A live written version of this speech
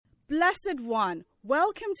Blessed one,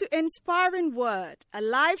 welcome to Inspiring Word, a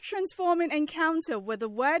life-transforming encounter with the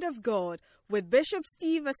Word of God with Bishop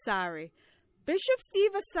Steve Asari. Bishop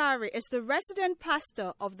Steve Asari is the resident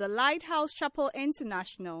pastor of the Lighthouse Chapel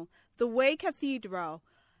International, the Way Cathedral.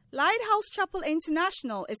 Lighthouse Chapel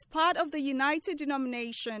International is part of the United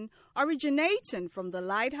Denomination originating from the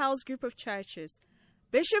Lighthouse Group of Churches.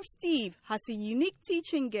 Bishop Steve has a unique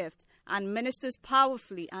teaching gift and ministers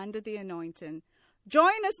powerfully under the anointing.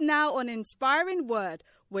 Join us now on Inspiring Word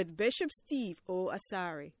with Bishop Steve O.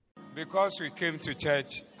 Asari. Because we came to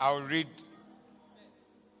church, I'll read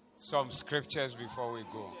some scriptures before we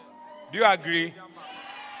go. Do you agree?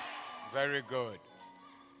 Very good.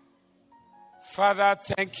 Father,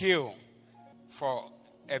 thank you for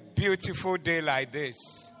a beautiful day like this,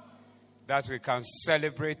 that we can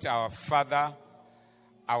celebrate our Father,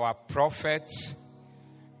 our prophet,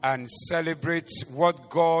 and celebrate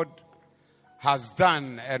what God has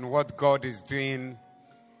done and what God is doing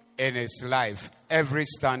in his life. Every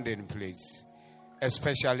standing, please.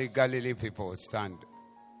 Especially Galilee people, stand.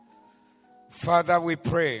 Father, we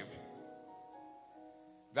pray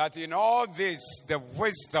that in all this, the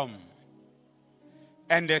wisdom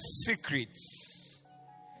and the secrets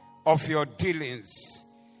of your dealings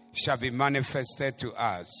shall be manifested to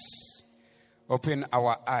us. Open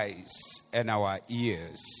our eyes and our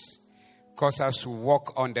ears. Cause us to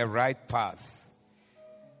walk on the right path.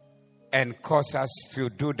 And cause us to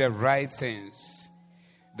do the right things.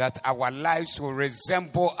 That our lives will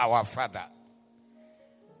resemble our Father.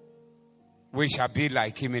 We shall be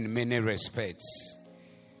like him in many respects.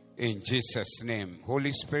 In Jesus' name.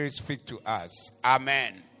 Holy Spirit, speak to us.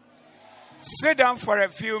 Amen. Sit down for a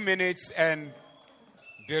few minutes and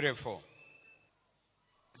beautiful.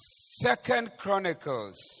 2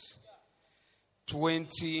 Chronicles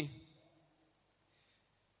 20:20.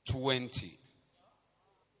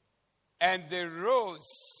 And they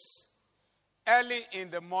rose early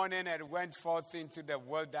in the morning and went forth into the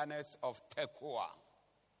wilderness of Tekoa.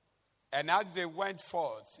 And as they went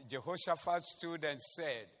forth, Jehoshaphat stood and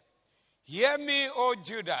said, "Hear me, O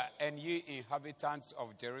Judah, and ye inhabitants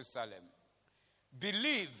of Jerusalem.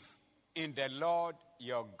 Believe in the Lord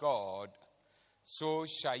your God, so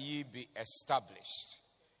shall ye be established.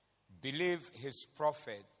 Believe his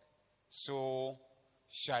prophet, so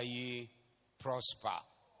shall ye prosper."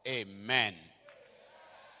 Amen.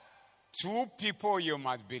 Two people you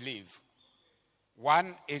must believe.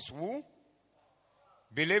 One is who?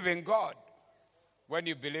 Believe in God. When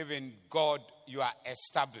you believe in God, you are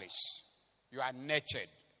established. You are nurtured.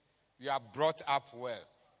 You are brought up well.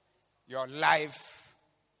 Your life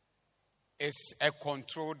is a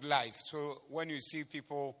controlled life. So when you see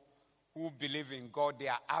people who believe in God,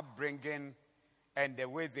 their upbringing and the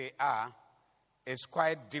way they are is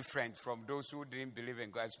quite different from those who didn't believe in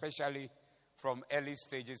God, especially from early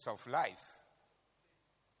stages of life.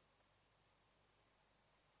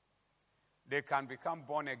 They can become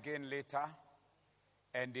born again later,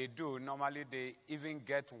 and they do. Normally, they even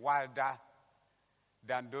get wilder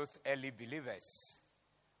than those early believers.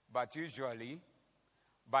 But usually,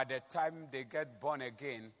 by the time they get born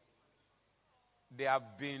again, they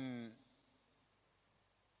have been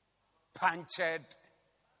punctured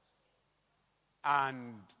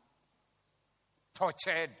and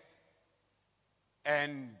tortured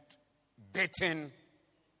and beaten.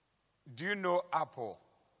 Do you know apple?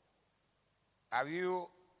 Have you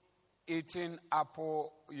eaten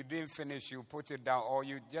apple? You didn't finish, you put it down, or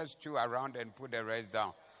you just chew around and put the rest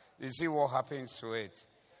down. You see what happens to it.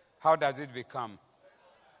 How does it become?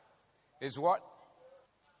 It's what?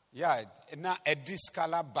 Yeah, now a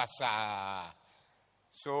discolor basa.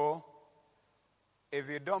 So, if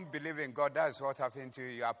you don't believe in God, that's what happened to you.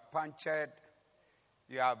 You are punctured,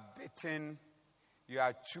 you are beaten, you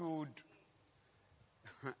are chewed,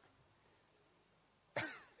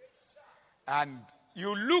 and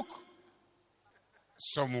you look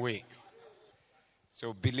some way.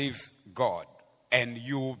 So believe God, and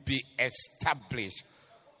you will be established.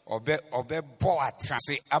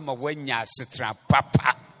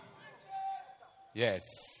 Yes.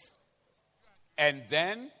 And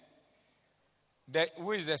then,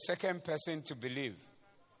 who is the second person to believe?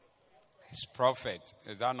 His prophet.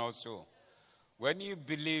 Is that not so? When you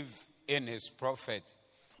believe in his prophet,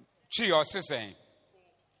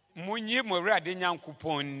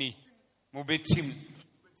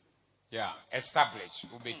 yeah, establish.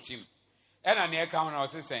 And on the account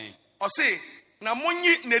also saying, say, na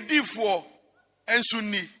munyi nedifo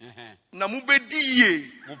ensuni na mubediye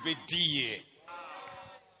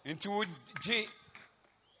into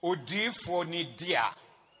odifo ni dia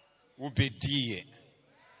ubediye.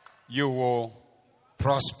 You will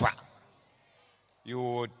prosper. You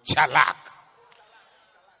will chalak.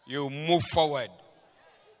 You will move forward.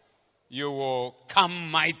 You will come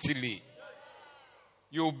mightily.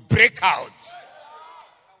 You will break out.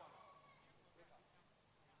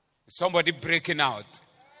 Somebody breaking out.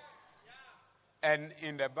 And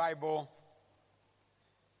in the Bible,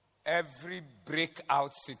 every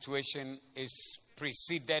breakout situation is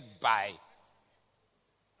preceded by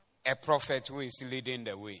a prophet who is leading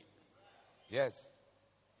the way. Yes.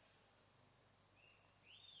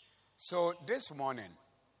 So this morning,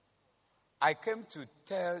 I came to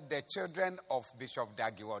tell the children of Bishop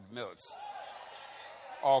Dag Heward-Mills,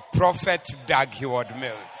 or Prophet Dag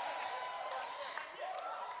Heward-Mills,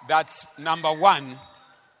 that number one,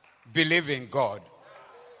 believe in God.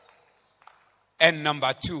 And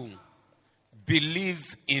number two, believe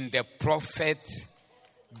in the prophet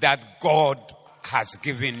that God has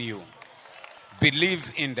given you.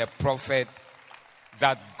 Believe in the prophet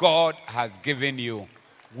that God has given you.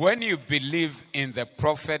 When you believe in the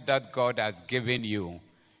prophet that God has given you,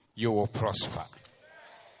 you will prosper.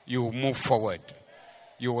 You will move forward.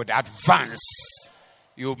 You would advance.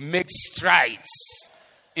 You will make strides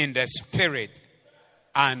in the spirit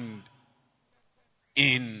and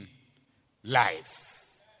in life.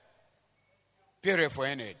 Period for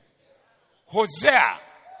any. Hosea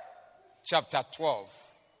chapter 12.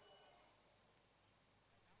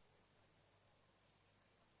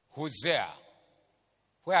 Hosea.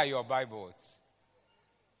 Where are your Bibles?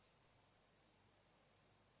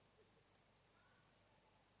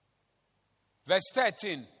 Verse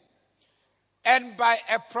 13. And by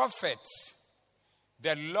a prophet,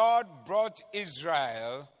 the Lord brought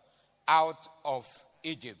Israel out of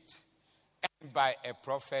Egypt. And by a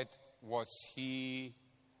prophet was he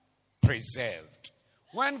preserved.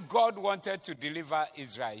 When God wanted to deliver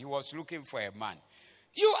Israel, he was looking for a man.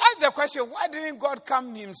 You ask the question, why didn't God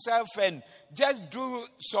come himself and just do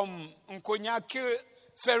some nkonya, kill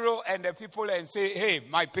Pharaoh and the people and say, hey,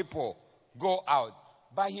 my people, go out.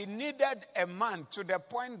 But he needed a man to the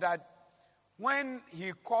point that when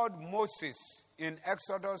he called Moses in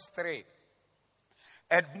Exodus 3,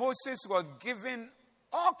 and Moses was given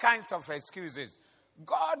all kinds of excuses,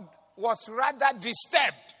 God was rather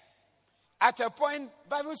disturbed. At a point, the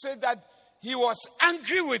Bible says that he was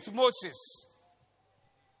angry with Moses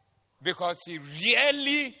because he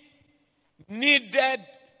really needed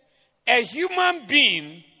a human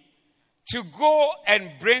being to go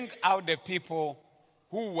and bring out the people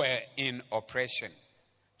who were in oppression.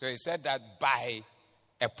 So he said that by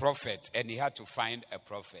a prophet, and he had to find a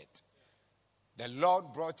prophet. The Lord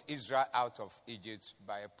brought Israel out of Egypt.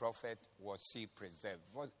 By a prophet was he preserved.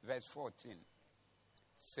 Verse 14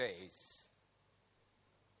 says,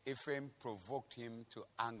 Ephraim provoked him to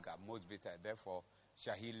anger, most bitter. Therefore,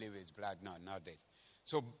 shall he leave his blood? No, not this.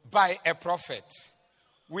 So, by a prophet.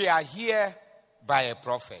 We are here by a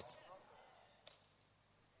prophet.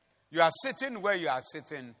 You are sitting where you are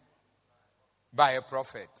sitting by a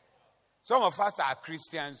prophet. Some of us are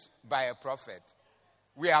Christians by a prophet.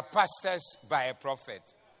 We are pastors by a prophet.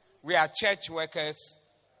 We are church workers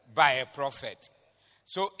by a prophet.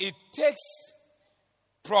 So it takes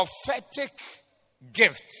prophetic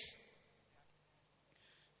gifts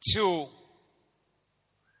to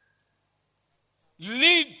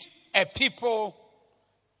lead a people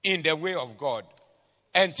in the way of God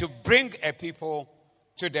and to bring a people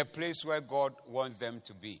to the place where God wants them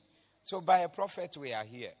to be. So by a prophet we are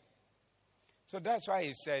here. So that's why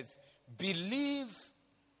he says, believe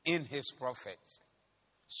in his prophet.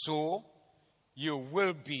 So you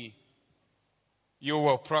will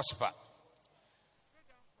prosper.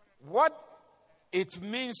 What it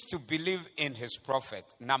means to believe in his prophet,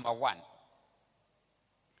 number one.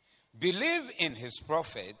 Believe in his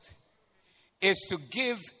prophet is to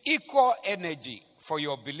give equal energy for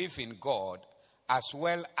your belief in God as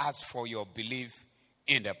well as for your belief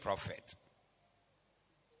in the prophet.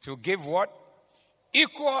 To give what?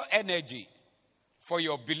 Equal energy for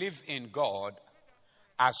your belief in God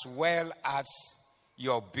as well as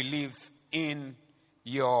your belief in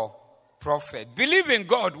your prophet. Believe in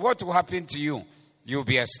God, what will happen to you? You'll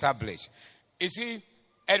be established. You see,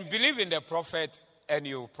 and believe in the prophet and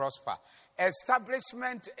you'll prosper.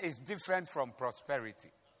 Establishment is different from prosperity.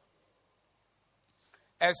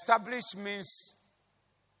 Established means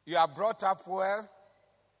you are brought up well,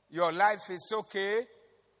 your life is okay,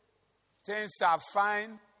 things are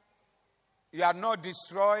fine, you are not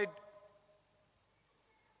destroyed,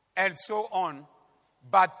 and so on.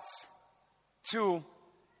 But to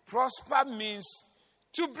prosper means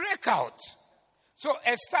to break out. So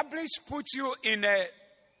established puts you in a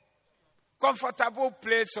comfortable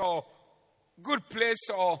place or good place,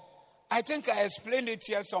 or I think I explained it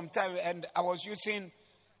here sometime, and I was using,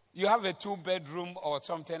 you have a 2-bedroom or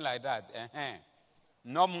something like that.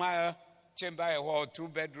 Normal chamber, a hall,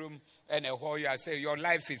 2-bedroom, and a hall. I say your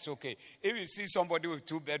life is okay. If you see somebody with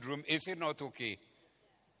 2-bedroom, is it not okay?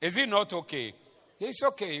 Is it not okay? It's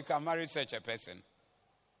okay. You can marry such a person.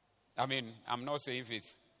 I mean, I'm not saying if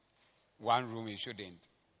it's 1 room, you shouldn't.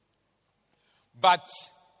 But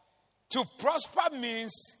to prosper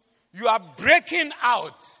means you are breaking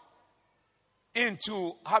out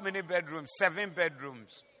into how many bedrooms? 7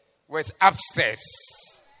 bedrooms with upstairs.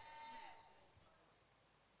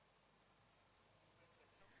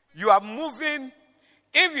 You are moving.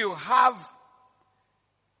 If you have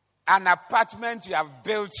an apartment you have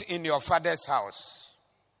built in your father's house,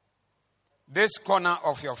 this corner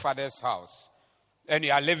of your father's house, and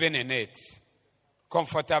you are living in it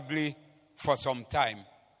comfortably for some time,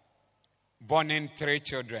 born in 3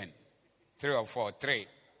 children, 3 or 4, 3.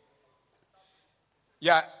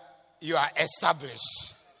 Yeah, you are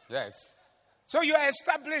established. Yes. So you are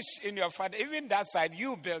established in your father. Even that side,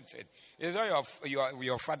 you built it. It's not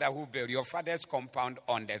your father who built your father's compound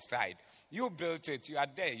on the side. You built it. You are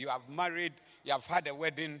there. You have married. You have had a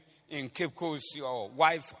wedding in Cape Coast. Your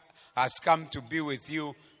wife has come to be with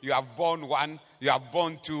you. You have born 1. You have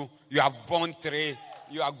born 2. You have born 3.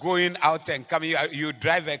 You are going out and coming. You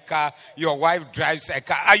drive a car. Your wife drives a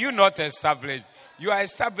car. Are you not established? You are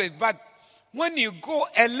established. But when you go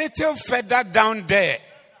a little further down there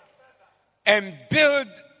and build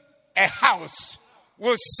a house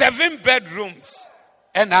with 7 bedrooms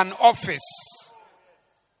and an office,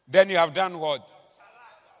 then you have done what?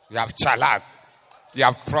 You have chalak. You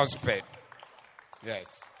have prospered. Yes.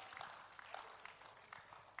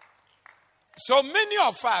 So many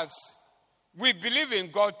of us, we believe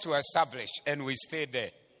in God to establish and we stay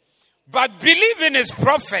there. But believe in his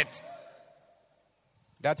prophet.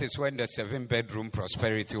 That is when the 7-bedroom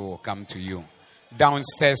prosperity will come to you.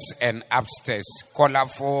 Downstairs and upstairs,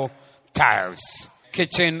 colorful tiles.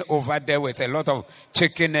 Kitchen over there with a lot of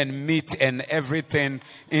chicken and meat and everything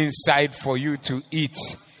inside for you to eat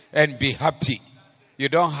and be happy. You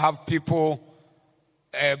don't have people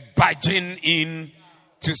barging in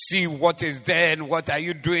to see what is there and what are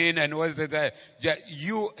you doing and what is there.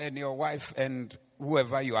 You and your wife and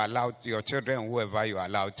whoever you are allowed, your children, whoever you are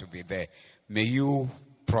allowed to be there, may you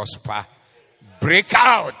prosper. Break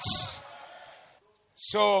out.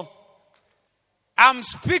 So, I'm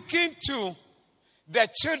speaking to the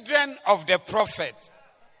children of the prophet.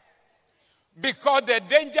 Because the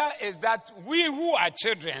danger is that we who are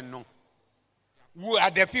children, we are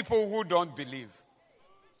the people who don't believe.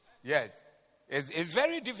 Yes. It's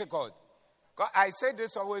very difficult. I say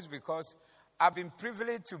this always because I've been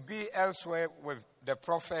privileged to be elsewhere with the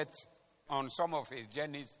prophet on some of his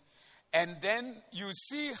journeys. And then you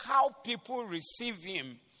see how people receive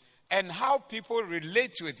him and how people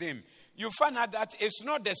relate with him. You find out that it's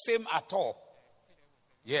not the same at all.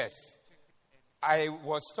 Yes. I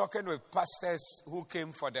was talking with pastors who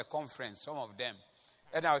came for the conference, some of them.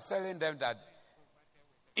 And I was telling them that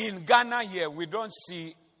in Ghana here, we don't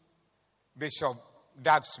see Bishop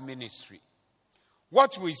Doug's ministry.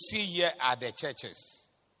 What we see here are the churches.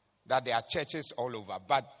 That there are churches all over.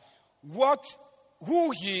 But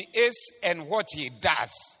who he is and what he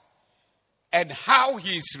does and how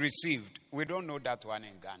he is received, we don't know that one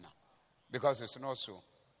in Ghana. Because it's not so.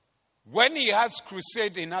 When he has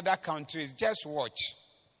crusade in other countries, just watch.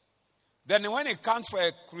 Then when it comes for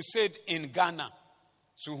a crusade in Ghana,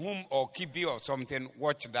 Suhum or Kibi or something,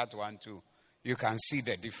 watch that one too. You can see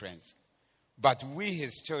the difference. But we,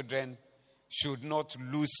 his children, should not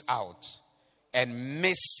lose out and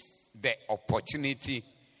miss the opportunity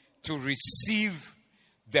to receive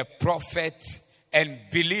the prophet and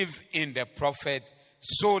believe in the prophet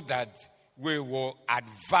so that we will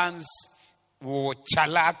advance, we will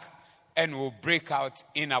chalak, and will break out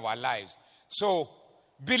in our lives. So,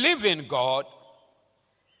 believe in God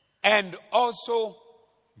and also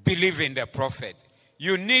believe in the prophet.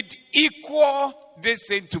 You need equal this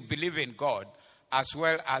thing to believe in God as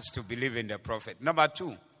well as to believe in the prophet. Number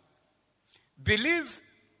 2, believe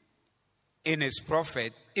in his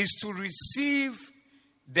prophet is to receive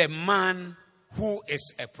the man who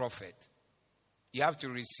is a prophet. You have to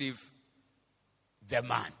receive the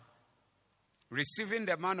man. Receiving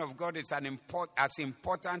the man of God is as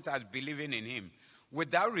important as believing in him.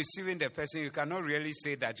 Without receiving the person, you cannot really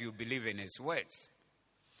say that you believe in his words.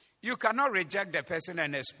 You cannot reject the person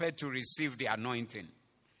and expect to receive the anointing.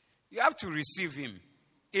 You have to receive him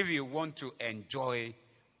if you want to enjoy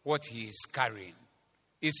what he is carrying.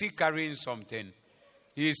 Is he carrying something?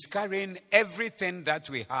 He is carrying everything that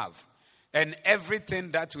we have. and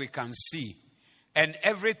everything that we can see, and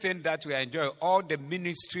everything that we enjoy, all the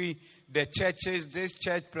ministry, the churches, this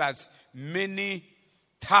church plus many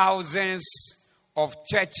thousands of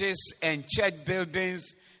churches and church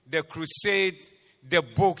buildings, the crusade, the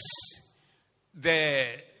books, the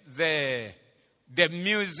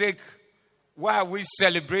music. Why are we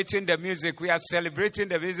celebrating the music? We are celebrating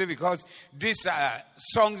the music because these are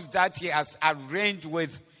songs that he has arranged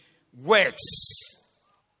with words,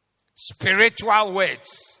 spiritual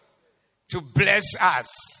words, to bless us.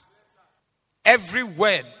 Every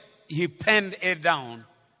word, he penned it down.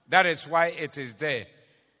 That is why it is there.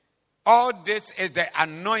 All this is the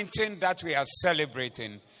anointing that we are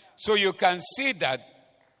celebrating. So you can see that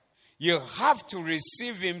you have to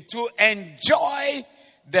receive him to enjoy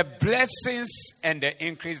the blessings and the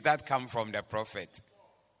increase that come from the prophet.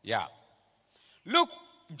 Yeah. Look,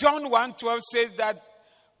 John 1:12 says that,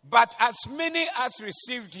 but as many as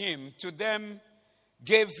received him, to them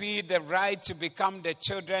gave he the right to become the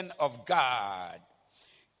children of God,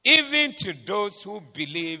 even to those who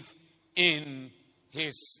believe in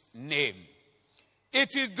his name.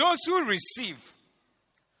 It is those who receive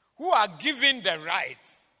who are given the right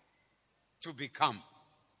to become.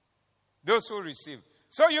 Those who receive.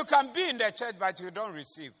 So you can be in the church, but you don't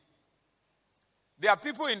receive. There are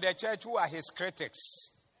people in the church who are his critics.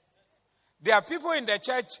 There are people in the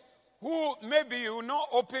church who maybe you will not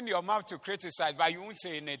open your mouth to criticize, but you won't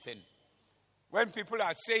say anything. When people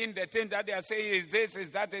are saying the thing that they are saying is this, is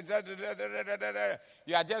that, is that,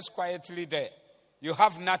 you are just quietly there. You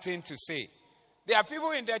have nothing to say. There are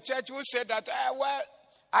people in the church who say that, well,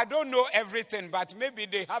 I don't know everything, but maybe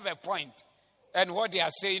they have a point, and what they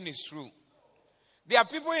are saying is true. There are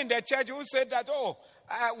people in the church who say that,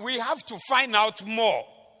 we have to find out more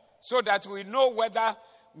so that we know whether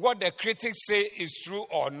what the critics say is true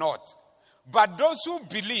or not. But those who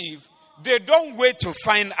believe, they don't wait to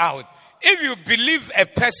find out. If you believe a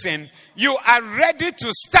person, you are ready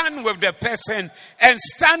to stand with the person and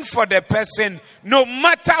stand for the person no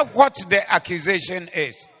matter what the accusation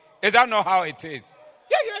is. Is that not how it is?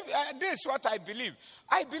 Yeah, this is what I believe.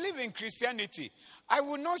 I believe in Christianity. I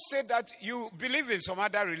will not say that you believe in some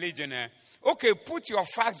other religion. Okay, put your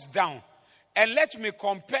facts down and let me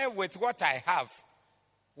compare with what I have,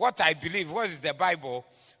 what I believe, what is the Bible,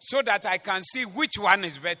 so that I can see which one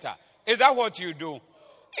is better. Is that what you do?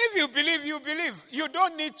 If you believe, you believe. You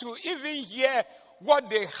don't need to even hear what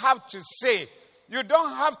they have to say. You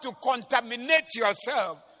don't have to contaminate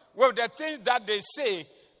yourself with the things that they say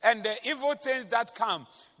and the evil things that come.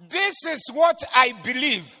 This is what I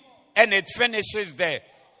believe. And it finishes there.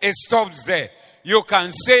 It stops there. You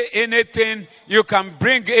can say anything. You can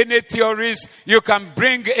bring any theories. You can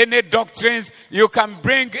bring any doctrines. You can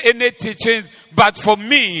bring any teachings. But for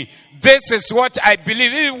me, this is what I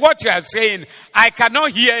believe. Even what you are saying, I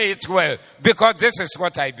cannot hear it well because this is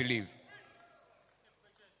what I believe.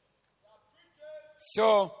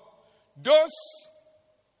 So, the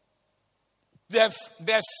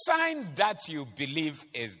sign that you believe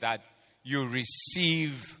is that you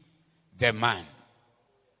receive the man.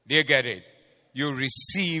 Do you get it? You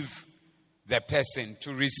receive the person.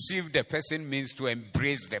 To receive the person means to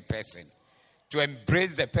embrace the person. To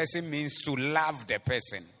embrace the person means to love the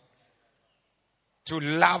person. To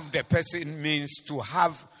love the person means to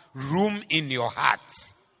have room in your heart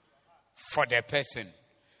for the person.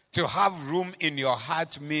 To have room in your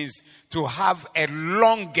heart means to have a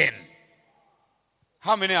longing.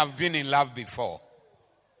 How many have been in love before?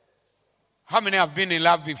 How many have been in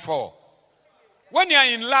love before? When you are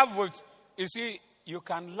in love with, you see, you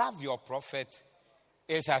can love your prophet.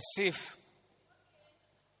 It's as if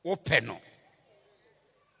open.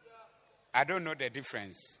 I don't know the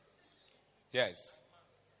difference. Yes.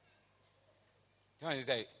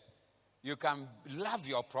 You can love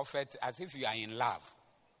your prophet as if you are in love.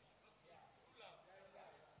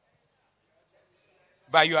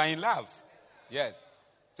 But you are in love. Yes.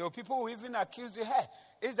 So people will even accuse you, hey,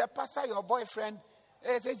 is the pastor your boyfriend?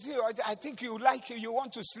 I think you like him, you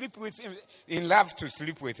want to sleep with him. In love to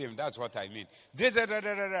sleep with him, that's what I mean.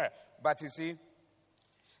 But you see,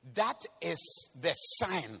 that is the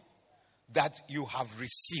sign that you have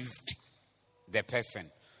received the person.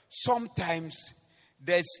 Sometimes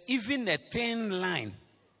there's even a thin line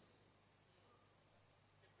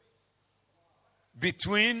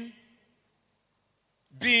between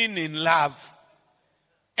being in love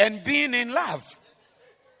and being in love.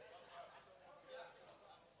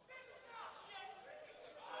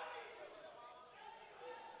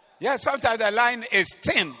 Yeah, sometimes the line is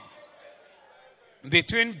thin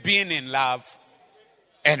between being in love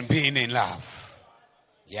and being in love.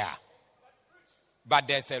 Yeah. but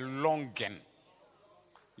there's a longing.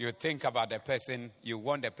 You think about the person, you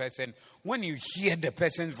want the person. When you hear the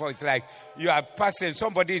person's voice, like you are passing,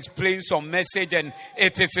 somebody is playing some message and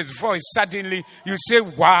it is his voice. Suddenly you say,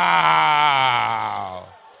 wow.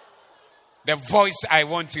 The voice I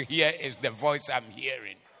want to hear is the voice I'm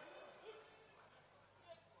hearing.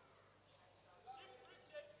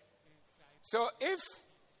 So if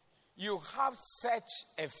you have such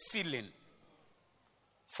a feeling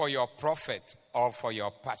for your prophet or for your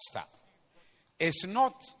pastor, it's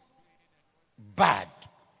not bad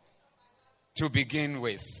to begin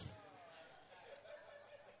with.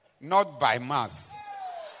 Not by mouth.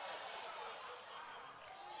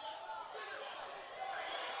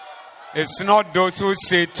 It's not those who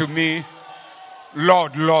say to me,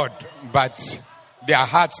 Lord, Lord, but their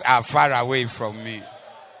hearts are far away from me.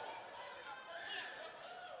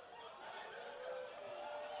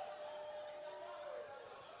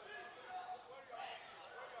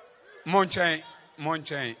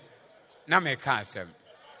 Monchain, na me asem.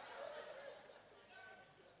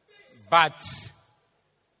 But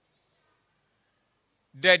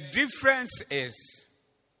the difference is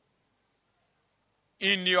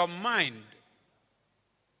in your mind.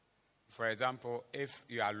 For example, if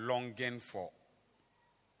you are longing for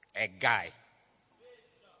a guy,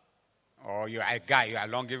 or you are a guy, you are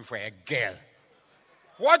longing for a girl,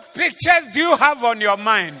 what pictures do you have on your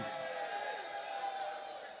mind?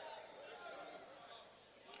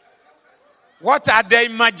 What are the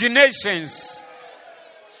imaginations?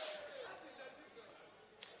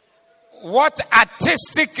 What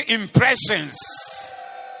artistic impressions?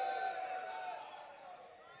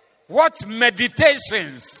 What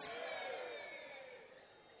meditations?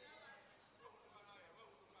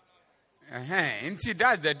 Indeed,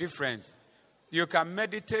 that's the difference. You can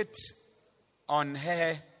meditate on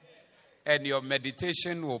her and your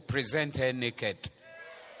meditation will present her naked.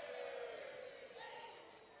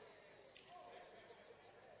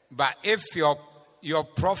 But if your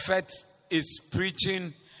prophet is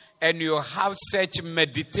preaching and you have such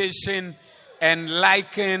meditation and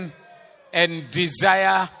liking and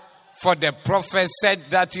desire for the prophet, said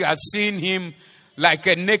that you are seeing him like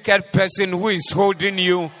a naked person who is holding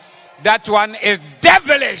you, that one is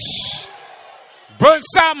devilish.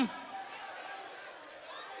 Bronsam.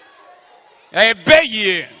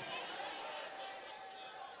 Ebeye.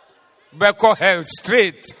 Beko hell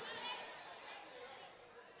straight.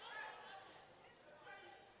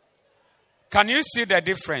 Can you see the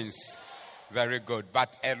difference? Very good.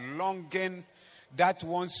 But a longing that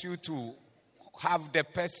wants you to have the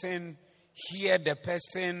person, hear the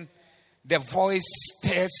person, the voice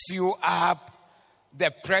stirs you up,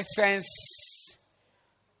 the presence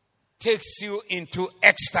takes you into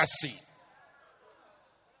ecstasy.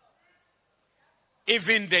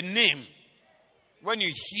 Even the name, when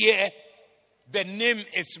you hear the name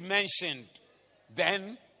is mentioned,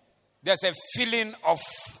 then there's a feeling of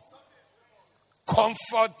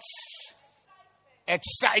comfort,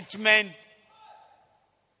 excitement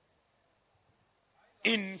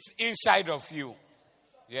inside of you.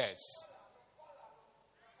 Yes.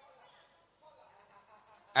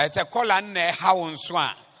 It's a call and how on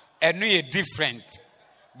swan and we different,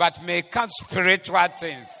 but may come spiritual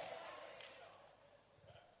things.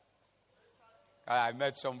 I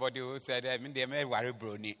met somebody who said, I mean, they may worry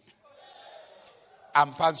brony.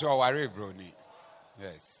 I'm panso worry brony.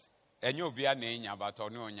 Yes. And you'll be a name about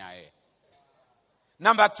Ononya.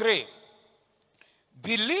 Number 3,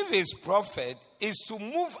 believe his prophet is to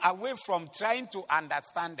move away from trying to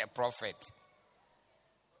understand the prophet.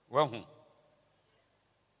 Well,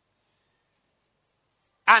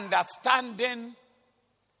 understanding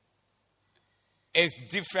is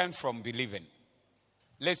different from believing.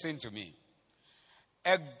 Listen to me.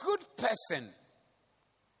 A good person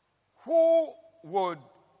who would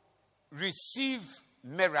receive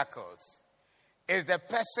miracles is the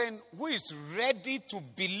person who is ready to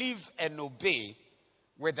believe and obey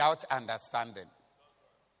without understanding.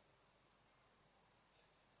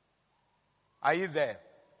 Are you there?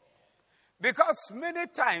 Because many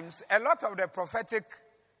times, a lot of the prophetic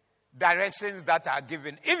directions that are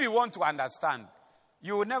given, if you want to understand,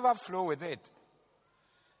 you will never flow with it.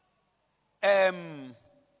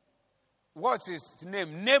 What's his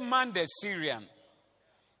name? Naaman the Syrian.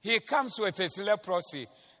 He comes with his leprosy.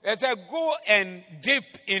 They say, go and dip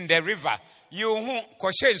in the river. You won't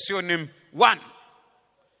 1,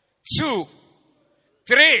 2,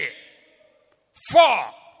 3, 4,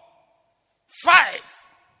 5,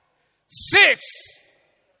 6,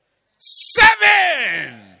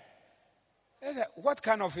 7. What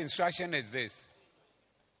kind of instruction is this?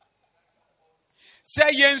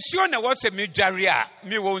 Say yensuo na wo se medware a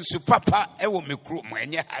me wo nsu papa e wo me kuro mo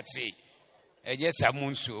enye hase. Enye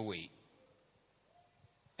samunsu we.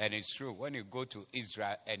 And it's true. When you go to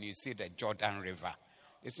Israel and you see the Jordan River,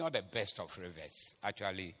 it's not the best of rivers.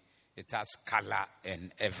 Actually, it has color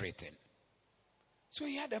and everything. So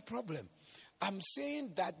you had a problem. I'm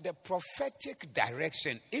saying that the prophetic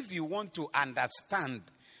direction, if you want to understand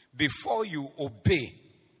before you obey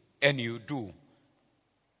and you do,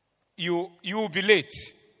 you will be late.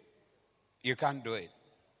 You can't do it.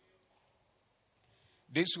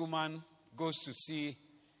 This woman goes to see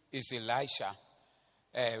is Elisha,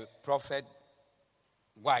 a prophet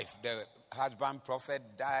wife. The husband prophet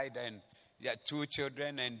died and they had 2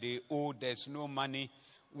 children and they owe, there's no money.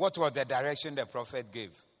 What was the direction the prophet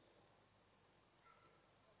gave?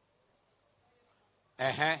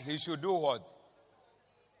 He should do what?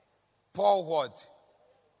 Pour what?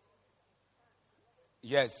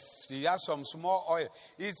 Yes, he has some small oil.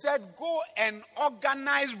 He said, go and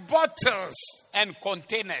organize bottles and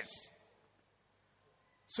containers.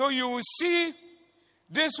 So you will see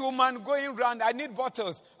this woman going around, I need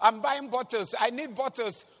bottles. I'm buying bottles. I need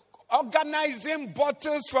bottles. Organizing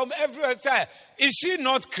bottles from everywhere. Is she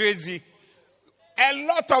not crazy? A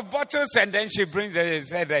lot of bottles, and then she brings it and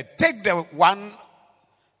said, take the 1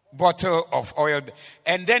 bottle of oil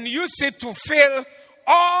and then use it to fill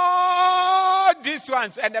all these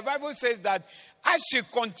ones. And the Bible says that as she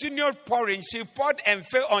continued pouring, she poured and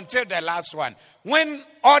filled until the last one. When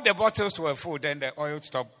all the bottles were full, then the oil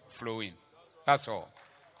stopped flowing. That's all.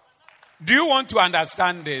 Do you want to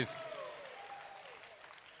understand this?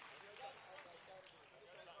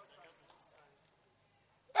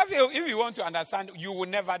 If you want to understand, you will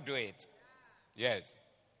never do it. Yes.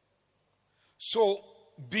 So,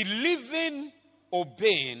 believing,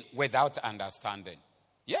 obeying without understanding.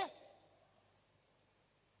 Yeah.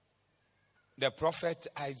 The prophet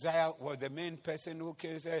Isaiah was the main person who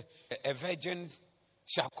said, a virgin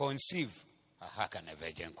shall conceive. How can a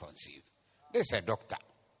virgin conceive? This is a doctor.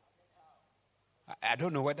 I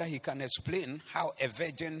don't know whether he can explain how a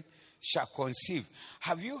virgin shall conceive.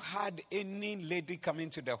 Have you had any lady come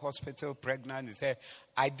into the hospital pregnant and say,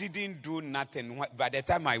 I didn't do nothing. By the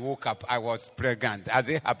time I woke up, I was pregnant. Has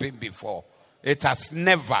it happened before? It has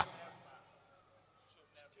never.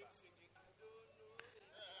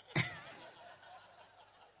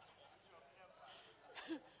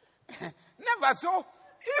 Never. So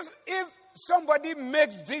if somebody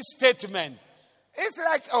makes this statement, it's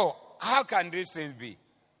like, oh, how can this thing be?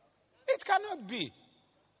 It cannot be.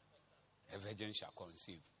 A virgin shall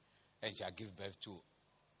conceive and shall give birth to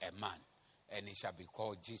a man, and he shall be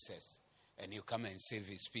called Jesus, and he'll come and save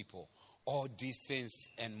his people. All these things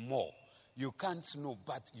and more. You can't know,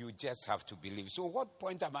 but you just have to believe. So what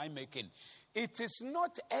point am I making? It is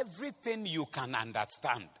not everything you can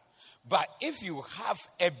understand. But if you have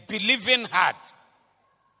a believing heart,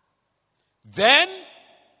 then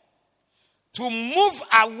to move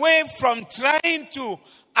away from trying to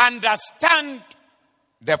understand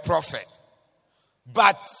the prophet,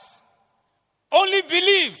 but only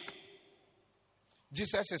believe.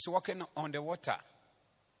 Jesus is walking on the water.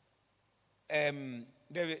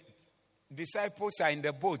 The disciples are in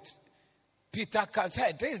the boat. Peter can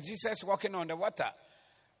say, this is Jesus walking on the water.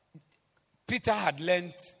 Peter had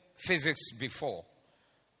learned physics before,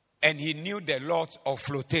 and he knew the laws of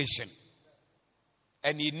flotation.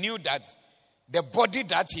 And he knew that the body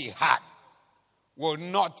that he had will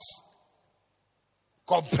not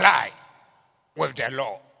comply with the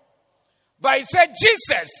law. But he said,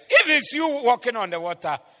 Jesus, if it's you walking on the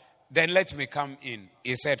water, then let me come in.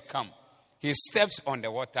 He said, come. He steps on the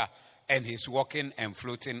water and he's walking and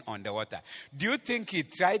floating on the water. Do you think he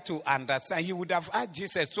tried to understand? He would have asked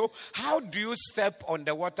Jesus, so how do you step on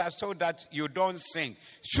the water so that you don't sink?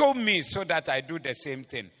 Show me so that I do the same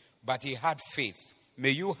thing. But he had faith.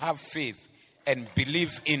 May you have faith and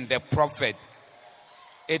believe in the prophet.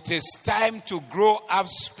 It is time to grow up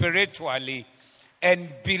spiritually and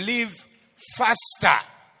believe faster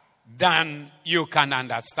than you can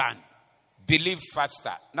understand. Believe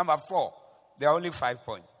faster. Number 4, there are only 5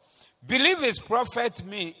 points. Believe his prophet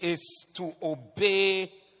is to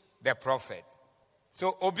obey the prophet.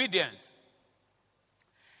 So obedience.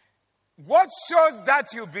 What shows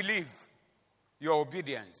that you believe? Your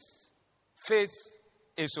obedience. Faith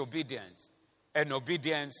is obedience. And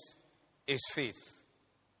obedience is faith.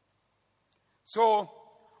 So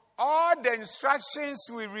all the instructions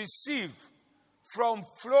we receive from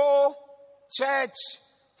Flow Church,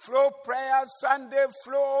 Flow Prayer, Sunday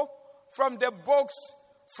Flow, from the books,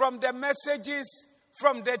 from the messages,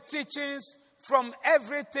 from the teachings, from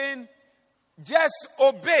everything, just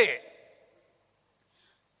obey.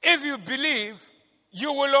 If you believe,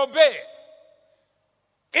 you will obey.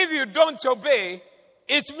 If you don't obey,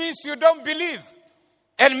 it means you don't believe.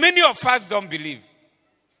 And many of us don't believe.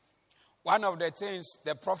 One of the things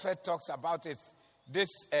the prophet talks about is this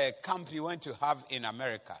camp he went to have in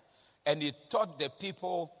America. And he taught the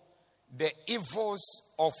people the evils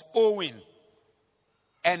of owing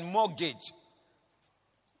and mortgage.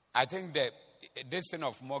 I think this thing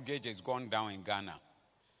of mortgage has gone down in Ghana.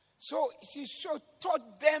 So he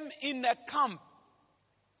taught them in a camp.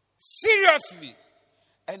 Seriously.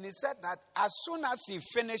 And he said that as soon as he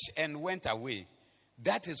finished and went away,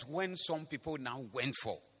 that is when some people now went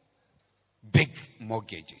for big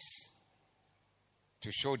mortgages.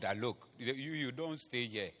 To show that, look, you don't stay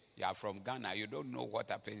here. You are from Ghana. You don't know what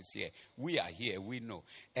happens here. We are here. We know.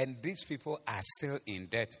 And these people are still in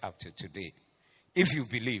debt up to today. If you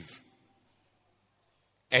believe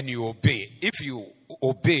and you obey, if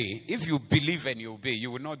you believe and you obey,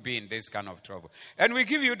 you will not be in this kind of trouble. And we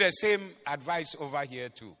give you the same advice over here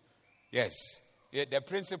too. Yes. The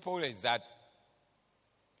principle is that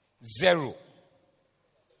zero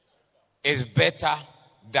is better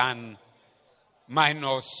than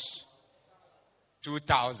minus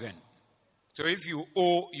 2,000. So if you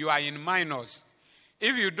owe, you are in minus.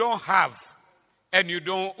 If you don't have and you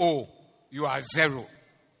don't owe, you are zero.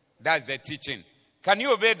 That's the teaching. Can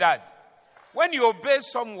you obey that? When you obey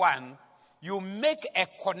someone, you make a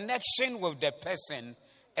connection with the person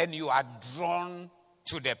and you are drawn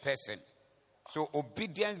to the person. So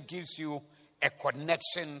obedience gives you a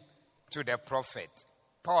connection to the prophet.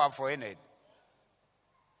 Powerful, isn't it?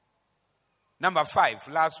 Number 5,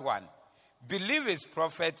 last one. Believe his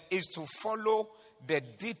prophet is to follow the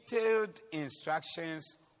detailed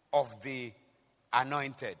instructions of the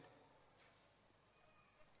anointed.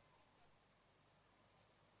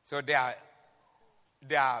 So there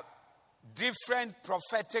are different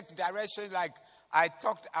prophetic directions, like I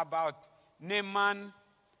talked about Naaman,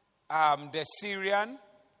 the Syrian,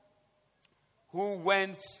 who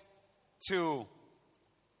went to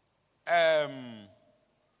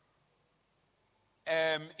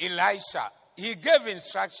Elisha. He gave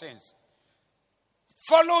instructions.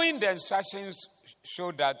 Following the instructions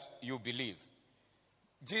show that you believe.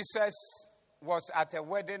 Jesus was at a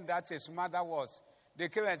wedding that his mother was. They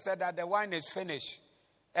came and said that the wine is finished.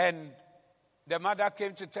 And the mother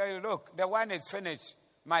came to tell you, look, the wine is finished.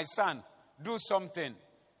 My son, do something.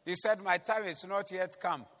 He said, my time is not yet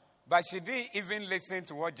come. But she didn't even listen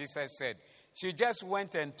to what Jesus said. She just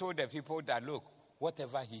went and told the people that, look,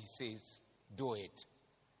 whatever he says, do it.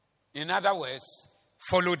 In other words,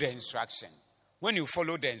 follow the instruction. When you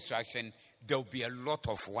follow the instruction, there will be a lot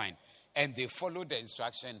of wine. And they followed the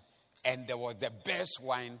instruction, and there was the best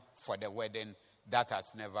wine for the wedding that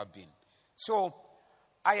has never been. So,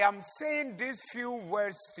 I am saying these few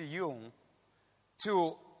words to you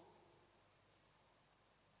to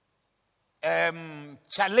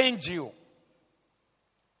challenge you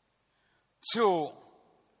to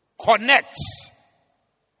connect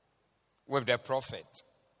with the prophet.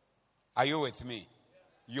 Are you with me?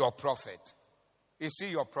 Your prophet. Is he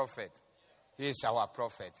your prophet? He is our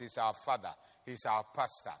prophet. He is our father. He is our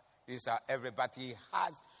pastor. He is our everybody. He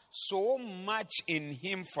has so much in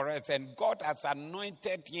him for us, and God has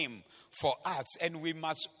anointed him for us, and we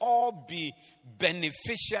must all be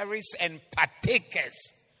beneficiaries and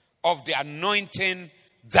partakers of the anointing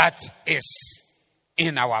that is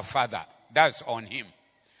in our Father. That's on him.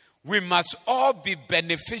 We must all be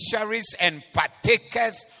beneficiaries and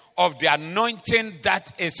partakers of the anointing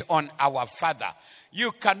that is on our Father.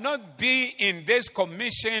 You cannot be in this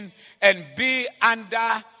commission and be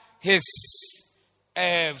under his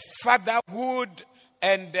fatherhood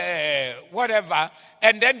and whatever,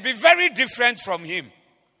 and then be very different from him.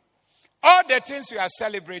 All the things we are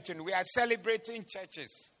celebrating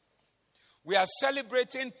churches. We are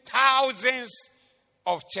celebrating thousands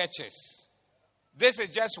of churches. This is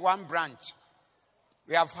just one branch.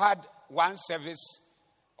 We have had one service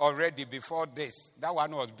already before this. That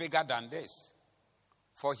one was bigger than this.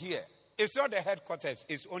 For here, it's not the headquarters,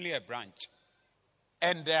 it's only a branch.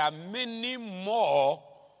 And there are many more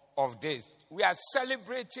of this. We are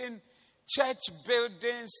celebrating church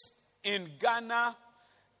buildings in Ghana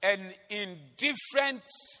and in different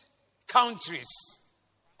countries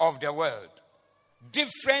of the world.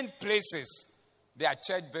 Different places. There are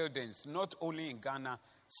church buildings, not only in Ghana,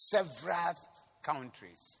 several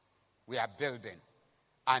countries we are building.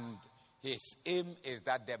 And his aim is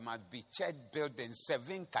that there must be church buildings,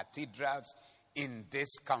 7 cathedrals in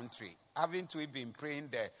this country. Haven't we been praying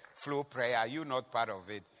the flow prayer? Are you not part of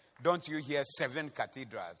it? Don't you hear 7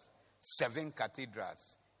 cathedrals? 7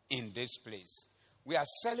 cathedrals in this place. We are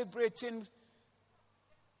celebrating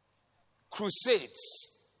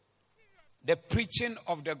crusades, the preaching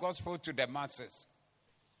of the gospel to the masses.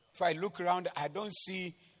 If I look around, I don't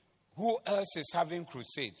see who else is having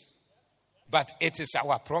crusades. But it is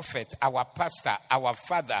our prophet, our pastor, our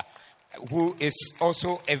father, who is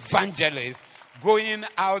also evangelist, going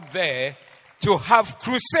out there to have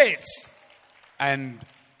crusades. And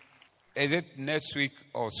is it next week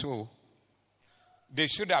or so? They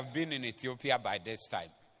should have been in Ethiopia by this time.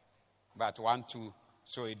 But 1-2,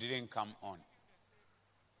 so it didn't come on.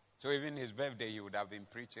 So even his birthday, he would have been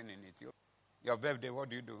preaching in Ethiopia. Your birthday, what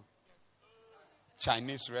do you do?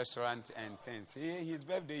 Chinese restaurant and things. His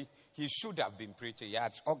birthday, he should have been preaching. He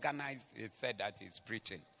has organized, he said that he's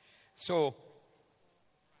preaching. So,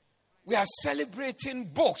 we are celebrating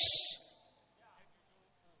books.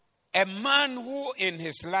 A man who in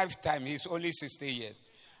his lifetime, he's only 60 years,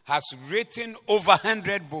 has written over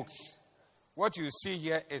 100 books. What you see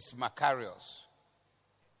here is Macarius.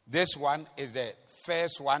 This one is the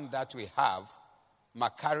first one that we have.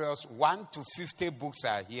 Macarius, 1 to 50 books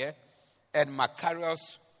are here. And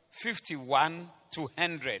Macarius, 51 to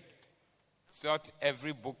 100. It's not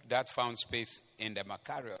every book that found space in the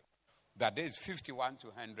Macarius. But this is 51 to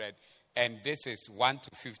 100. And this is 1 to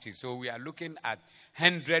 50. So we are looking at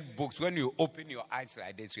 100 books. When you open your eyes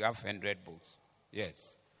like this, you have 100 books. Yes.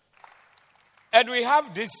 And we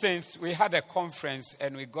have these things. We had a conference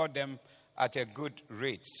and we got them at a good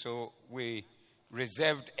rate. So we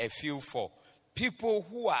reserved a few for people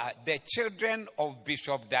who are the children of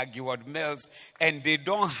Bishop Dag Mills and they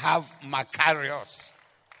don't have Macarius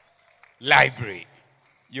library.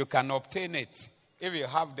 You can obtain it. If you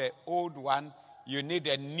have the old one, you need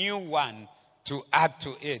a new one to add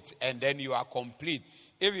to it, and then you are complete.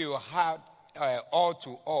 If you have all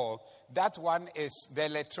to all, that one is the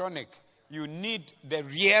electronic. You need the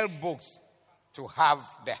real books to have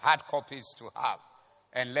the hard copies to have,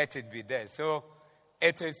 and let it be there. So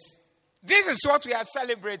it is. This is what we are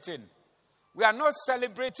celebrating. We are not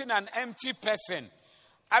celebrating an empty person.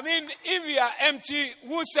 I mean, if you are empty,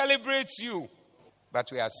 who celebrates you? But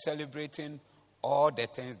we are celebrating all the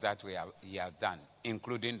things that he has done,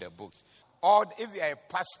 including the books. Or if you are a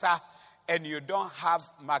pastor and you don't have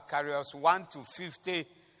Macarius 1 to 50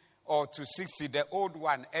 or to 60, the old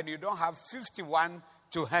one, and you don't have 51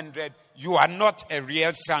 to 100, you are not a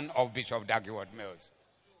real son of Bishop Dag Mills.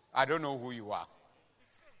 I don't know who you are.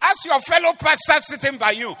 Ask your fellow pastor sitting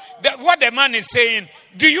by you what the man is saying.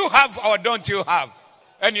 Do you have or don't you have?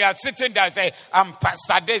 And you are sitting there and say, I'm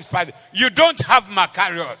pastor this, pastor. You don't have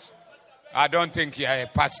Macarius. I don't think you are a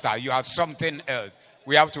pastor. You are something else.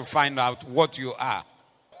 We have to find out what you are.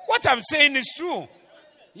 What I'm saying is true.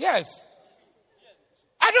 Yes.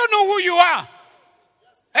 I don't know who you are.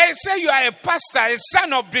 I say you are a pastor, a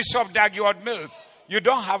son of Bishop Dag Mills. You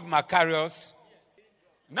don't have Macarius.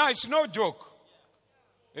 No, it's no joke.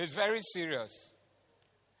 It's very serious.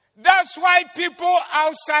 That's why people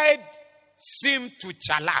outside seem to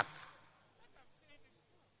chalak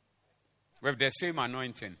with the same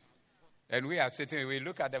anointing. And we are sitting, we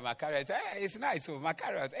look at the Macarius. Hey, it's nice. So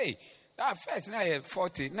Macarius, hey, that first now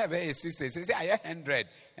 40, never 60. Say, I 100.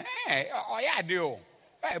 Hey, oh yeah, do.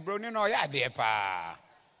 Hey, bro, you know, yeah, dear pa.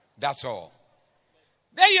 That's all.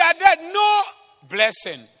 Then you are dead. No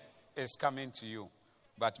blessing is coming to you.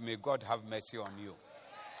 But may God have mercy on you.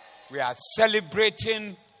 We are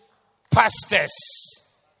celebrating pastors.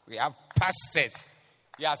 We have pastors.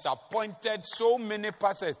 He has appointed so many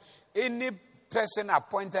pastors. Any person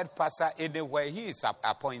appointed pastor anywhere, he is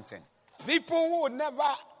appointing. People who would never...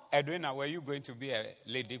 Edwina, were you going to be a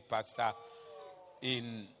lady pastor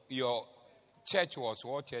in your church?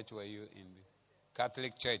 What church were you in?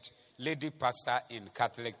 Catholic church. Lady pastor in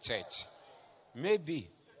Catholic church. Maybe.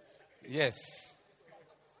 Yes.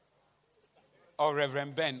 Or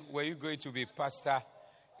Reverend Ben, were you going to be pastor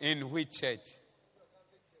in which church?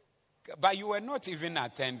 But you were not even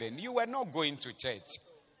attending. You were not going to church.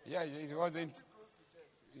 Yeah, it wasn't.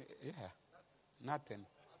 Yeah, nothing.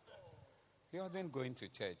 He wasn't going to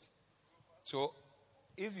church. So,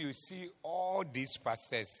 if you see all these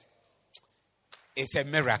pastors, it's a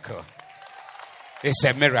miracle. It's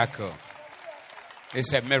a miracle.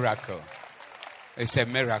 It's a miracle. It's a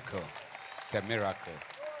miracle. It's a miracle.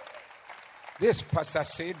 This Pastor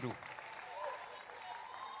Seidu,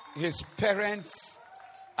 his parents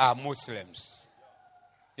are Muslims.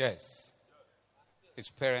 Yes. His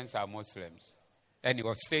parents are Muslims. And he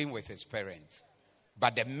was staying with his parents.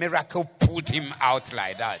 But the miracle pulled him out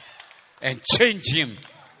like that and changed him.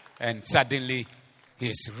 And suddenly,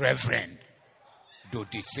 he's Reverend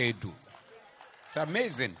Dodi Seidu. It's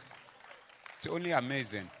amazing. It's only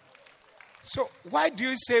amazing. So why do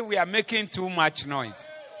you say we are making too much noise?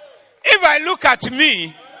 If I look at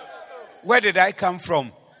me, where did I come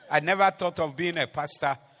from? I never thought of being a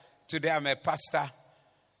pastor. Today I'm a pastor.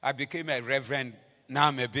 I became a reverend. Now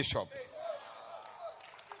I'm a bishop.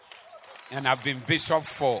 And I've been bishop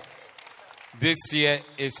for this year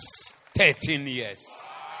is 13 years.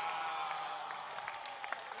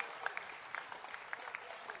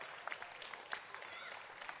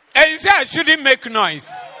 And you say I shouldn't make noise.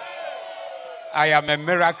 I am a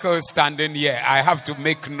miracle standing here. I have to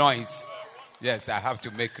make noise. Yes, I have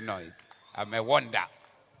to make noise. I'm a wonder.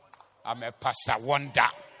 I'm a pastor wonder.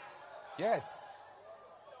 Yes.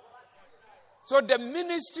 So the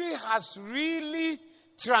ministry has really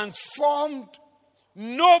transformed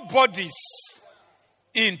nobodies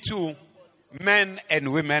into men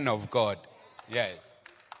and women of God. Yes.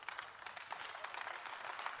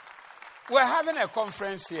 We're having a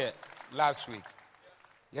conference here last week.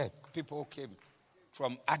 Yeah, people came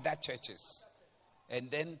from other churches. And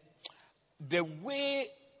then the way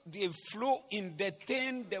they flow in the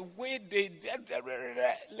thing, the way they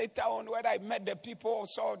later on when I met the people,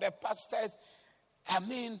 saw the pastors, I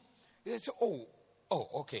mean, they said, oh,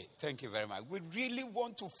 okay, thank you very much. We really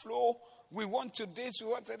want to flow. We want to this, we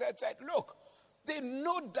want to that. Look, they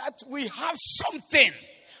know that we have something.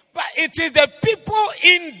 But it is the people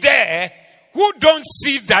in there who don't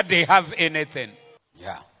see that they have anything.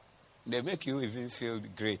 Yeah. They make you even feel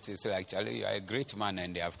great. It's like, Charlie, you are a great man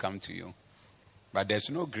and they have come to you. But there's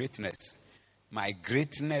no greatness. My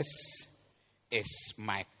greatness is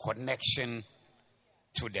my connection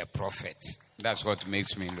to the prophet. That's what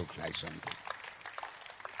makes me look like something.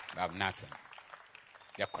 I have nothing.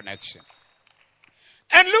 The connection.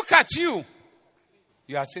 And look at you.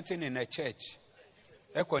 You are sitting in a church.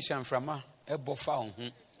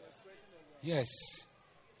 Yes.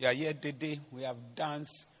 Yeah, here today we have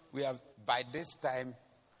danced. We have by this time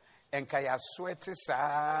and kaya sweat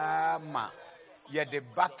sama. Yeah, the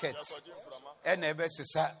bucket and ever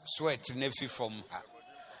sweat nefi from her.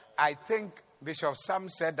 I think Bishop Sam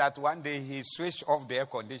said that one day he switched off the air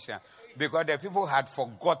conditioner because the people had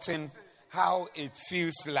forgotten how it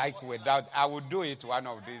feels like without. I will do it one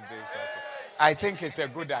of these days also. I think it's a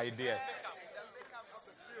good idea.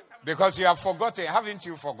 Because you have forgotten, haven't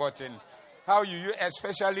you forgotten? How you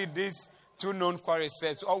especially these two known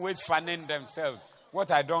choristers, always fanning themselves.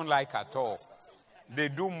 What I don't like at all. They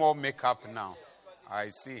do more makeup now. I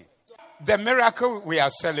see. The miracle we are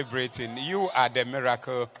celebrating. You are the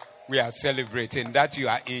miracle we are celebrating. That you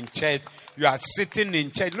are in church. You are sitting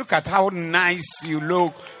in church. Look at how nice you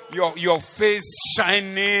look. Your face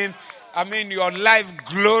shining. I mean, your life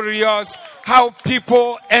glorious. How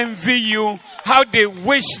people envy you. How they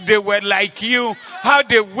wish they were like you. How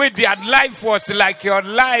they wish their life was like your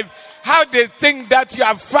life. How they think that you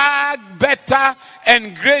are far better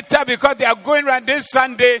and greater because they are going around this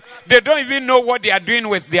Sunday. They don't even know what they are doing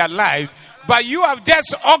with their lives. But you have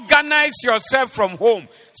just organized yourself from home.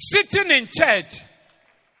 Sitting in church.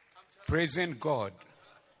 Praising God.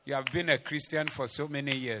 You have been a Christian for so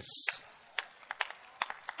many years.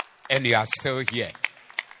 And you are still here.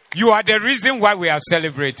 You are the reason why we are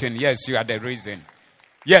celebrating. Yes, you are the reason.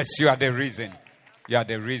 Yes, you are the reason. You are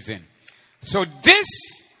the reason. So this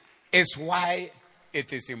is why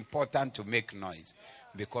it is important to make noise.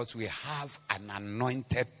 Because we have an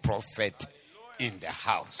anointed prophet in the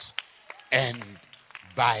house. And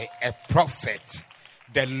by a prophet,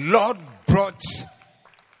 the Lord brought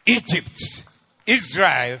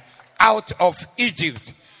Israel out of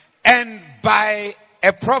Egypt. And by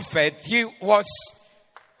a prophet, he was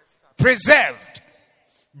preserved.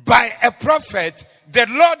 By a prophet, the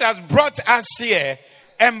Lord has brought us here.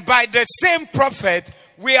 And by the same prophet,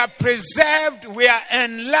 we are preserved, we are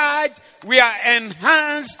enlarged, we are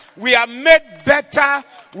enhanced, we are made better,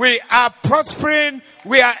 we are prospering,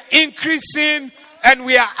 we are increasing, and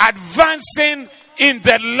we are advancing in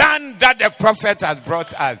the land that the prophet has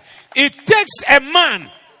brought us. It takes a man,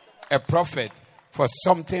 a prophet, for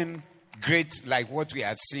something great like what we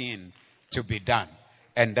are seeing to be done.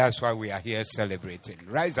 And that's why we are here celebrating.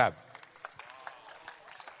 Rise up.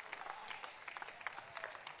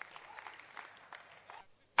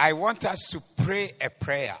 I want us to pray a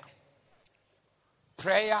prayer.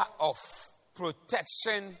 Prayer of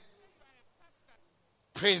protection,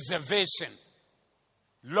 preservation,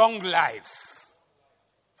 long life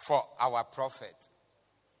for our prophet.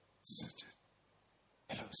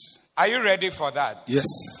 Are you ready for that? Yes.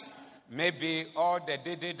 Maybe all the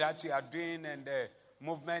day that you are doing and the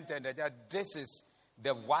movement and this is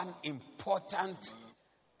the one important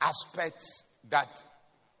aspect that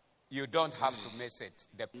you don't have to miss it.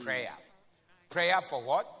 The prayer. Prayer for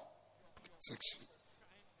what?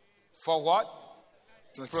 For what?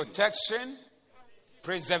 Protection,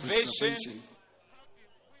 preservation,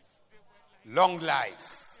 long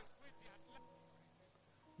life.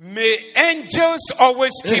 May angels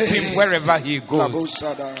always keep him wherever he goes.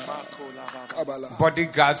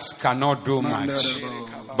 Bodyguards cannot do much,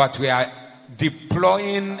 but we are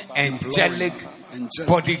deploying angelic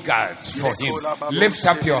bodyguards for him. Lift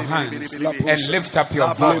up your hands and lift up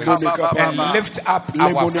your voice and lift up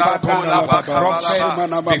our Father, our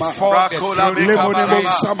prophet, before the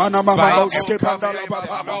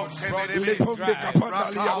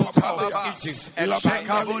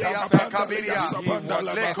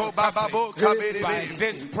throne by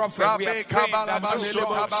this prophet. We are praying that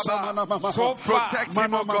so far, protect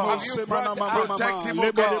him, O God. Protect him,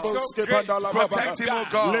 O God. Protect him, O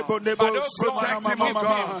God. Protect him, O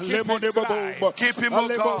God. Keep him, O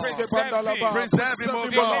God. Preserve him, O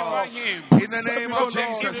God. In the name of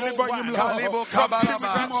Jesus. Kalibo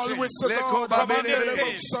kabalaba. Leko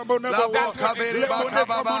babelebe. Labo kabeleba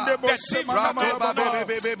kababa. Rako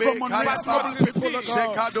babelebe kalaba.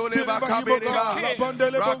 Shekadole bakabeleba.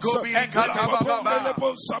 Rako bi katababa.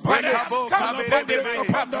 Rekabo kabelebe.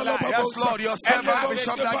 Yes, Lord, your servant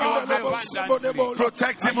Bishop Dagger.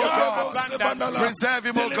 Protect him, O God. Preserve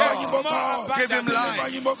him, O God. Give him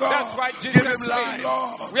life. That's why Jesus Give him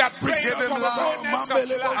life. we are praying Give him for life.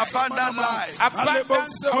 Abundant life.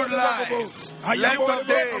 Good life. Length of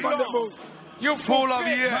days. You Full of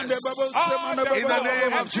years. In the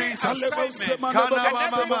name of Jesus. It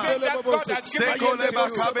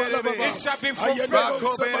shall be fulfilled in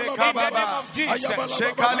the name of Jesus.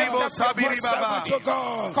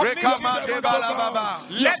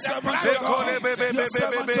 Let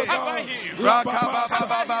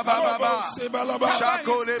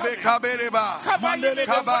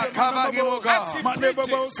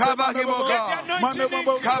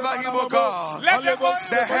the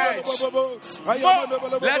the hedge.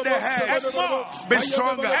 Let the hedge be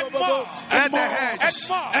stronger. Let the hedge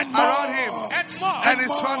around him and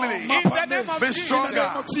his family be stronger.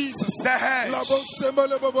 The hedge.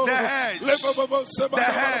 The hedge.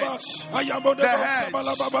 The hedge.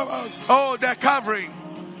 Oh, the covering.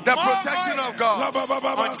 The protection of God.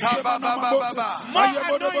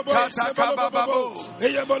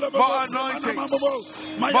 More anointings.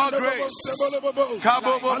 More grace.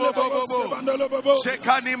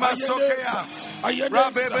 Shekanima Sokea.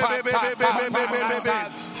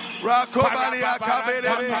 Rakobalia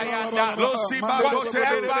Kabere. Losiba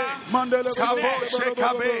Kotere. Kabo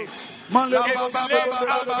Shekabe.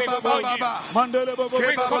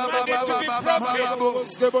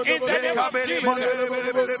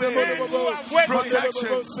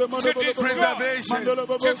 Protection, preservation,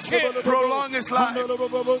 prolong his life,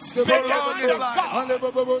 prolong his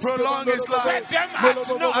life, prolong his life,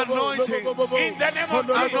 anointing,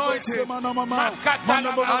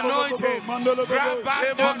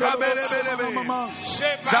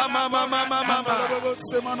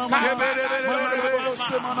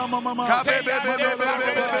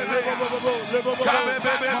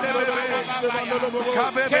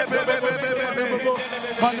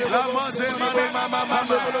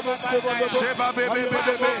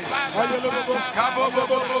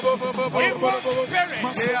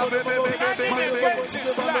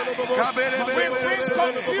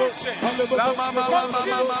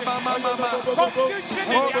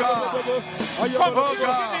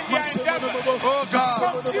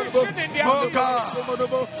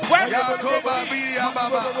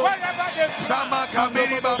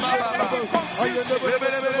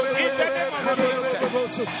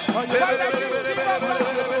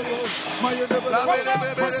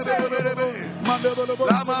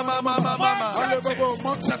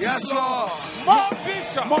 yes, Lord. More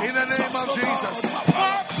bishop. In the name of Jesus.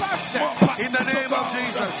 More pastor. In the name of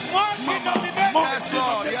Jesus. More denomination. Yes,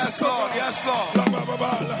 Lord. Yes, Lord. Yes, Lord.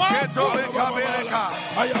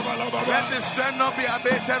 Let the strength not be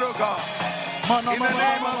abated, O God. In the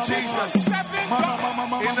name of Jesus.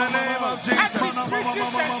 In the name of Jesus.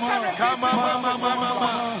 Come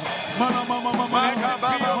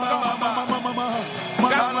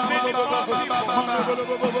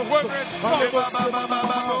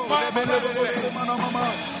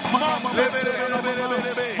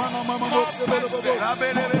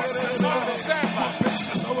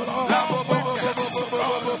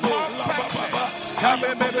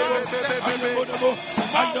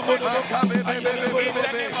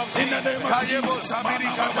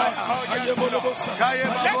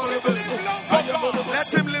let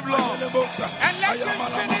him live long. And let him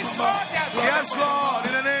finish all that. Yes, Lord,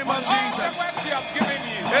 in the name of Jesus. All the work you have given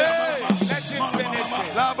you. Hey. Let him finish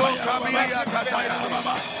it.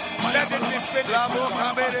 Let him live finished.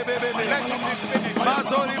 Let it be finished.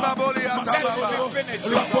 Mazori baboli ababa.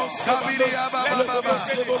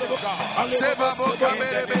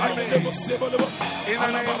 In the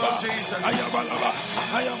name of Jesus.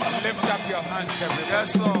 Lift up your hands, everybody.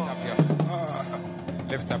 Yes, Lord.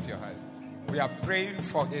 Lift up your hands. We are praying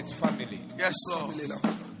for his family. Yes, Lord.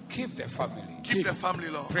 Keep the family. Keep the family,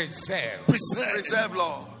 Lord. Preserve,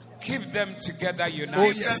 Lord. Keep them together,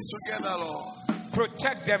 united. Keep them together, Lord.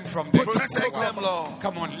 Protect them from the Protect them, Lord.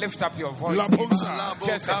 Come on, lift up your voice.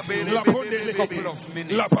 Just a couple of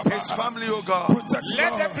minutes. His family, oh God.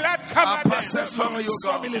 Let the blood cover them. Family, oh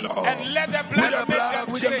God. And let the blood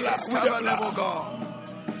make them safe. Cover them, oh God.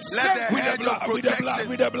 Let the hedge of protection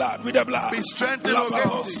with the blood be strengthened, O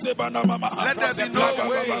God. Let there be no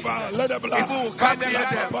way evil will come near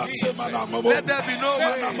them. Let there be no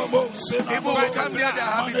way evil will come near their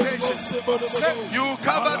habitation. You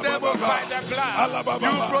cover them, O God.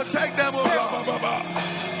 You protect them, O God.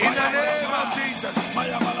 In the name of Jesus.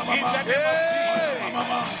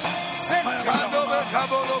 Thank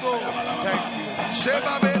you.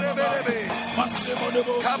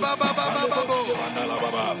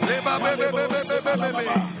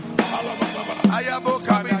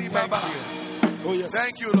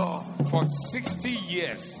 Thank you, Lord. For 60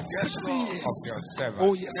 years, yes, Lord, of your servant.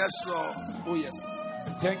 Oh, yes. Yes, Lord. Oh, yes.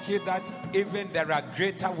 Thank you that even there are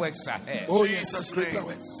greater works ahead. Oh, Jesus, greater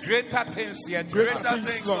works. Greater things yet. Greater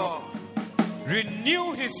things, Lord.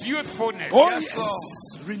 Renew his youthfulness. Oh, yes,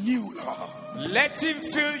 Lord. Renew, Lord. Let him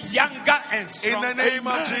feel younger and stronger. In the name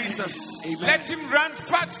of Jesus. Amen. Let him run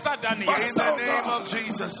faster than he has. In the name of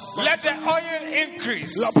Jesus. Let the oil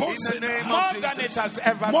increase. In the name more of Jesus. Than it has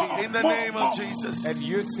ever been. In the name of Jesus. And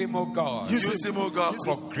use him, O God. Use him, O God.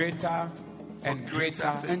 For greater and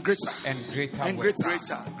greater and greater and greater and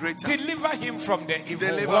greater. Deliver him from the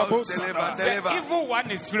evil one. The evil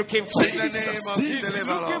one is looking for me. In the name of Jesus. He's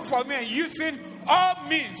looking for me and using all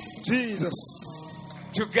means. Jesus.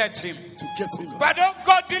 To get him. But oh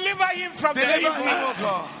God, deliver him from the evil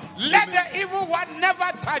one. Let the evil one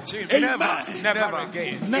never touch him. Never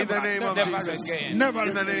again. In the name of Jesus. Never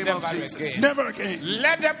in the name of Jesus. Never again.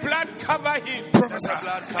 Let the blood cover him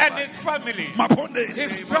and his family.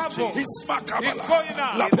 His trouble. His going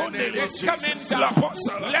out. His coming down.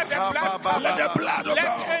 Let the blood cover.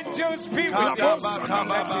 Let angels be with him.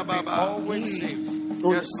 Let him be always safe.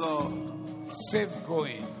 Yes, Lord. Safe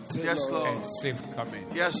going. Yes, Lord. And safe coming.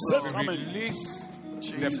 Yes, Lord. Release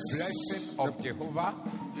the blessing of Jehovah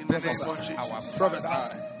in the name of Jesus. Our prophet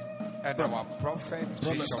and our prophet,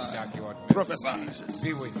 Bishop Dagiwad.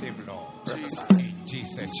 Be with him, Lord. In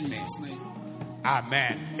Jesus' name.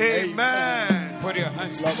 Amen. Amen. Put your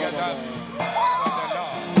hands together for the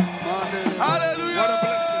Lord.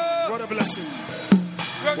 Hallelujah. What a blessing.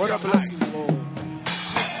 What a blessing.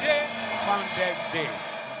 Today, Founders Day.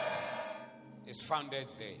 It's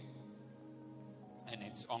Founders Day. And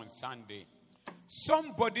it's on Sunday.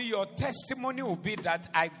 Somebody, your testimony will be that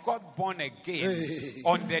I got born again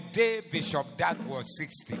on the day Bishop Dag was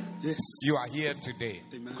 60. Yes. You are here today.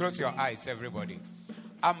 Amen. Close your eyes, everybody.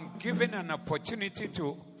 I'm giving an opportunity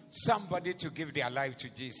to somebody to give their life to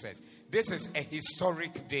Jesus. This is a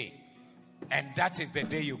historic day. And that is the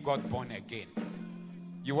day you got born again.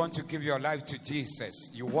 You want to give your life to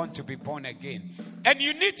Jesus. You want to be born again. And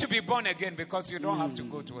you need to be born again because you don't have to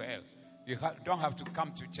go to hell. You don't have to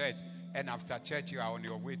come to church. And after church, you are on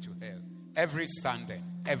your way to hell. Every standing,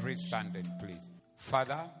 please.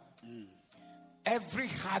 Father, every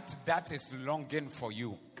heart that is longing for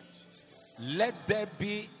you, let there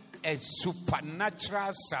be a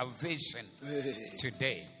supernatural salvation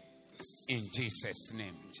today. In Jesus'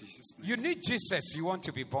 name. You need Jesus. You want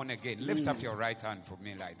to be born again. Lift up your right hand for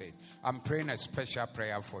me like this. I'm praying a special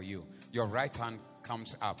prayer for you. Your right hand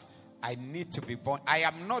comes up. I need to be born. I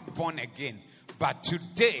am not born again. But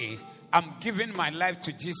today, I'm giving my life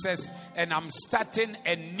to Jesus. And I'm starting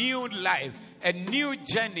a new life. A new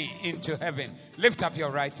journey into heaven. Lift up your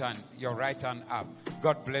right hand. Your right hand up.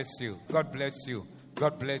 God bless you. God bless you.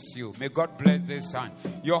 God bless you. May God bless this hand.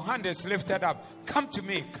 Your hand is lifted up. Come to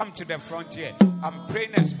me. Come to the front here. I'm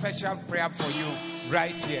praying a special prayer for you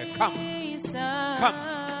right here. Come.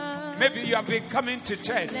 Come. Maybe you have been coming to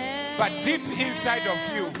church, but deep inside of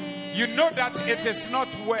you, you know that it is not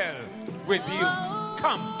well with you.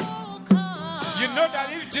 Come. You know that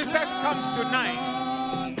if Jesus comes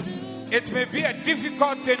tonight, it may be a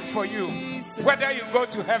difficult thing for you, whether you go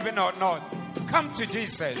to heaven or not. Come to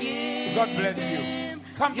Jesus. God bless you.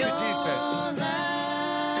 Come to Jesus.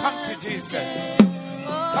 Come to Jesus.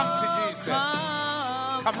 Come to Jesus.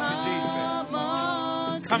 Come to Jesus.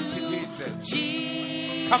 Come to Jesus.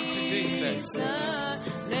 Come to Jesus.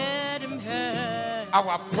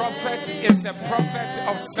 Our prophet is a prophet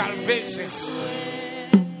of salvation.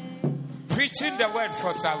 Preaching the word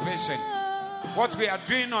for salvation. What we are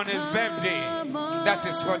doing on his birthday, that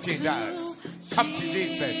is what he does. Come to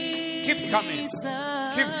Jesus. Keep coming.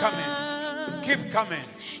 Keep coming. Keep coming.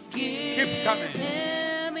 Keep coming.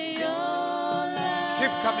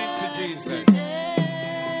 Keep coming to Jesus.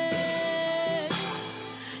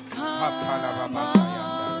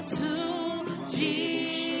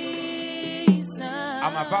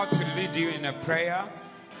 I'm about to lead you in a prayer.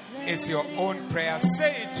 It's your own prayer.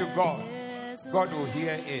 Say it to God. God will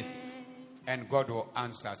hear it and God will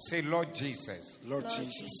answer. Say, Lord Jesus. Lord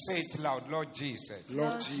Jesus. Say it loud. Lord Jesus.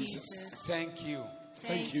 Lord Jesus. Thank you.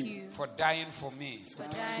 Thank you for dying for me.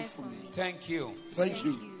 Thank you. Thank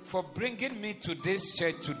you for bringing me to this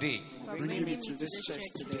church today.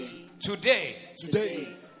 Today,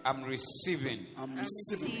 I'm receiving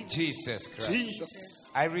Jesus Christ.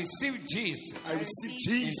 I receive Jesus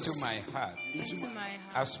into my heart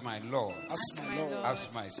as my Lord, as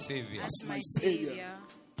my Savior.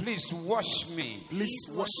 Please wash me.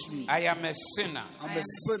 I am a sinner.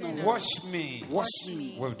 Wash me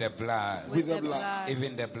with the blood.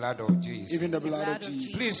 Even the blood of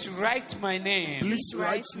Jesus. Please write my name.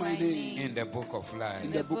 In the book of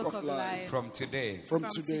life. From today,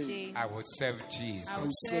 I will serve Jesus.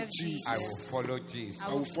 I will follow Jesus.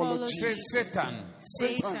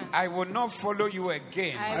 Say, Satan, I will not follow you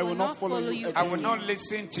again. I will not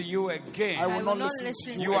listen to you again.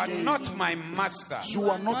 You are not my master.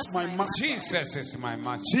 My master. Jesus is my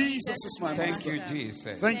master. Thank you,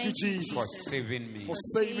 Jesus. Thank you, Jesus, for saving me.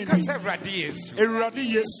 Because everybody is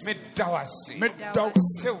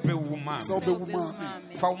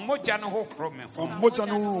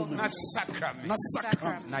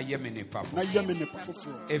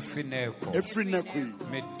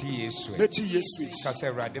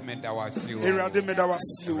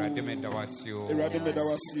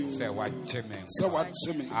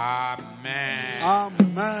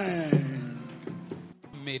Amen.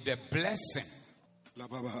 May the blessing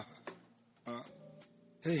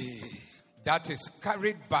that is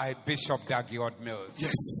carried by Bishop Dagiod Mills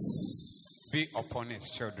be upon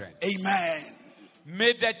his children. Amen.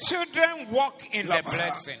 May the children walk in the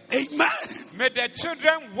blessing. Amen. May the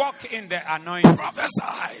children walk in the anointing.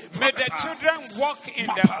 Prophesy. May the children walk in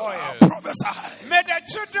the oil. Prophesy. May the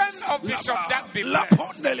children of Bishop Dag be blessed.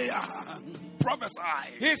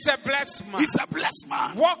 Prophesy. He's a blessed man. He's a blessed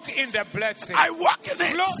man. Walk in the blessing. I walk in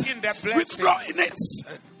it. Flow in the blessing. We flow in it.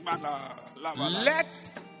 Let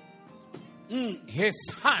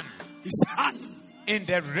his hand in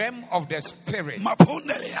the realm of the spirit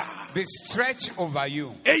be stretched over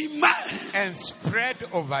you. Amen. And spread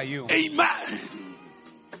over you. Amen.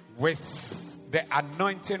 With the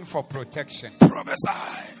anointing for protection.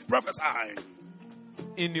 Prophesy.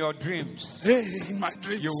 In your dreams. In my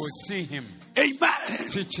dreams. You will see him. Amen.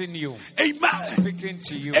 Teaching you. Amen. Speaking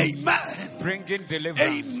to you. Amen. Bringing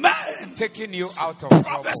deliverance. Amen. Taking you out of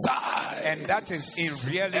trouble. And that is in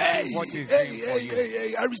reality what he's doing for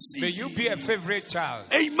you. I receive. May you be a favorite child.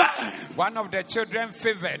 Amen. One of the children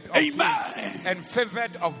favored of Amen. and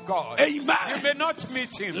favored of God. Amen. You may not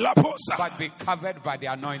meet him, but be covered by the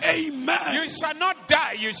anointing. Amen. You shall not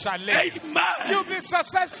die, you shall live. Amen. You'll be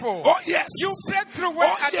successful. Oh yes. You break through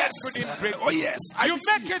where others couldn't break. Oh yes. You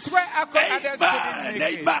make it where others couldn't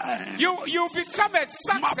make it. You become a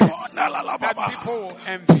success that people will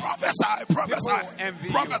envy.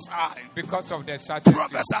 Prophesy. Because of the success.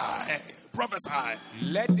 Prophesy.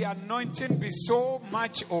 Let the anointing be so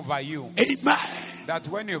much over you. Amen. That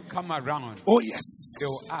when you come around, oh yes, they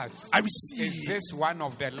will ask, I receive. Is this one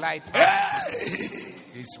of the light?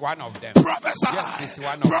 He's one of them. Prophesy. Yes, he's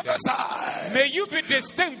one of them. May you be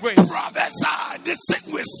distinguished. Prophesy.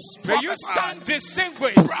 Distinguished. May you stand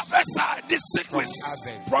distinguished. Prophesy.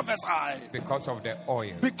 Distinguished. Prophesy. Because of the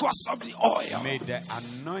oil. Because of the oil. May the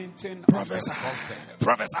anointing prophesy. Of the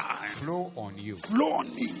prophet prophesy. Flow on you. Flow on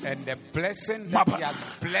me. And the blessing that he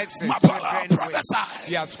has blessed his children with.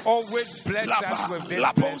 He has always blessed us with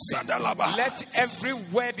this blessing. Let every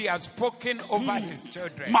word he has spoken over his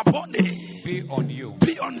children be on you.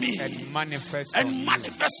 Be on me. And manifest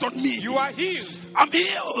on me. You are healed. I'm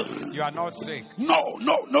healed. You are not sick. No.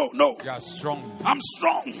 You are strong. I'm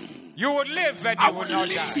strong. You will live and you will not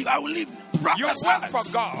die. I will live. Prophesy. You work for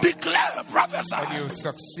God. Declare, prophesy. And you will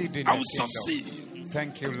succeed in I will the kingdom. Succeed.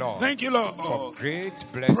 Thank you, Lord. Thank you, Lord. For great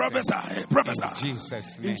blessing. Prophesy. In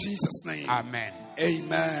Jesus' name. In Jesus' name. Amen.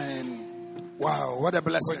 Amen. Wow, what a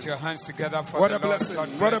blessing. Put your hands together for what the a blessing. Lord.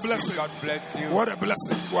 What a blessing. God bless you. What a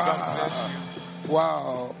blessing. Wow. God bless you.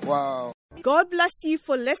 Wow. God bless you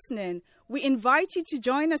for listening. We invite you to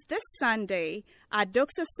join us this Sunday. Our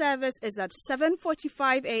Doxa service is at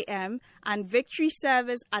 7:45 a.m. and Victory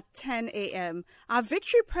service at 10 a.m. Our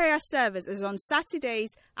Victory prayer service is on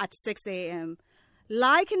Saturdays at 6 a.m.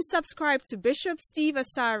 Like and subscribe to Bishop Steve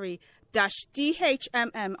Asari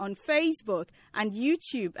DHMM on Facebook and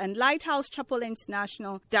YouTube and Lighthouse Chapel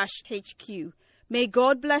International HQ. May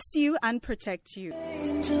God bless you and protect you.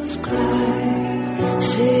 Angels cry,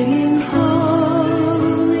 singing home.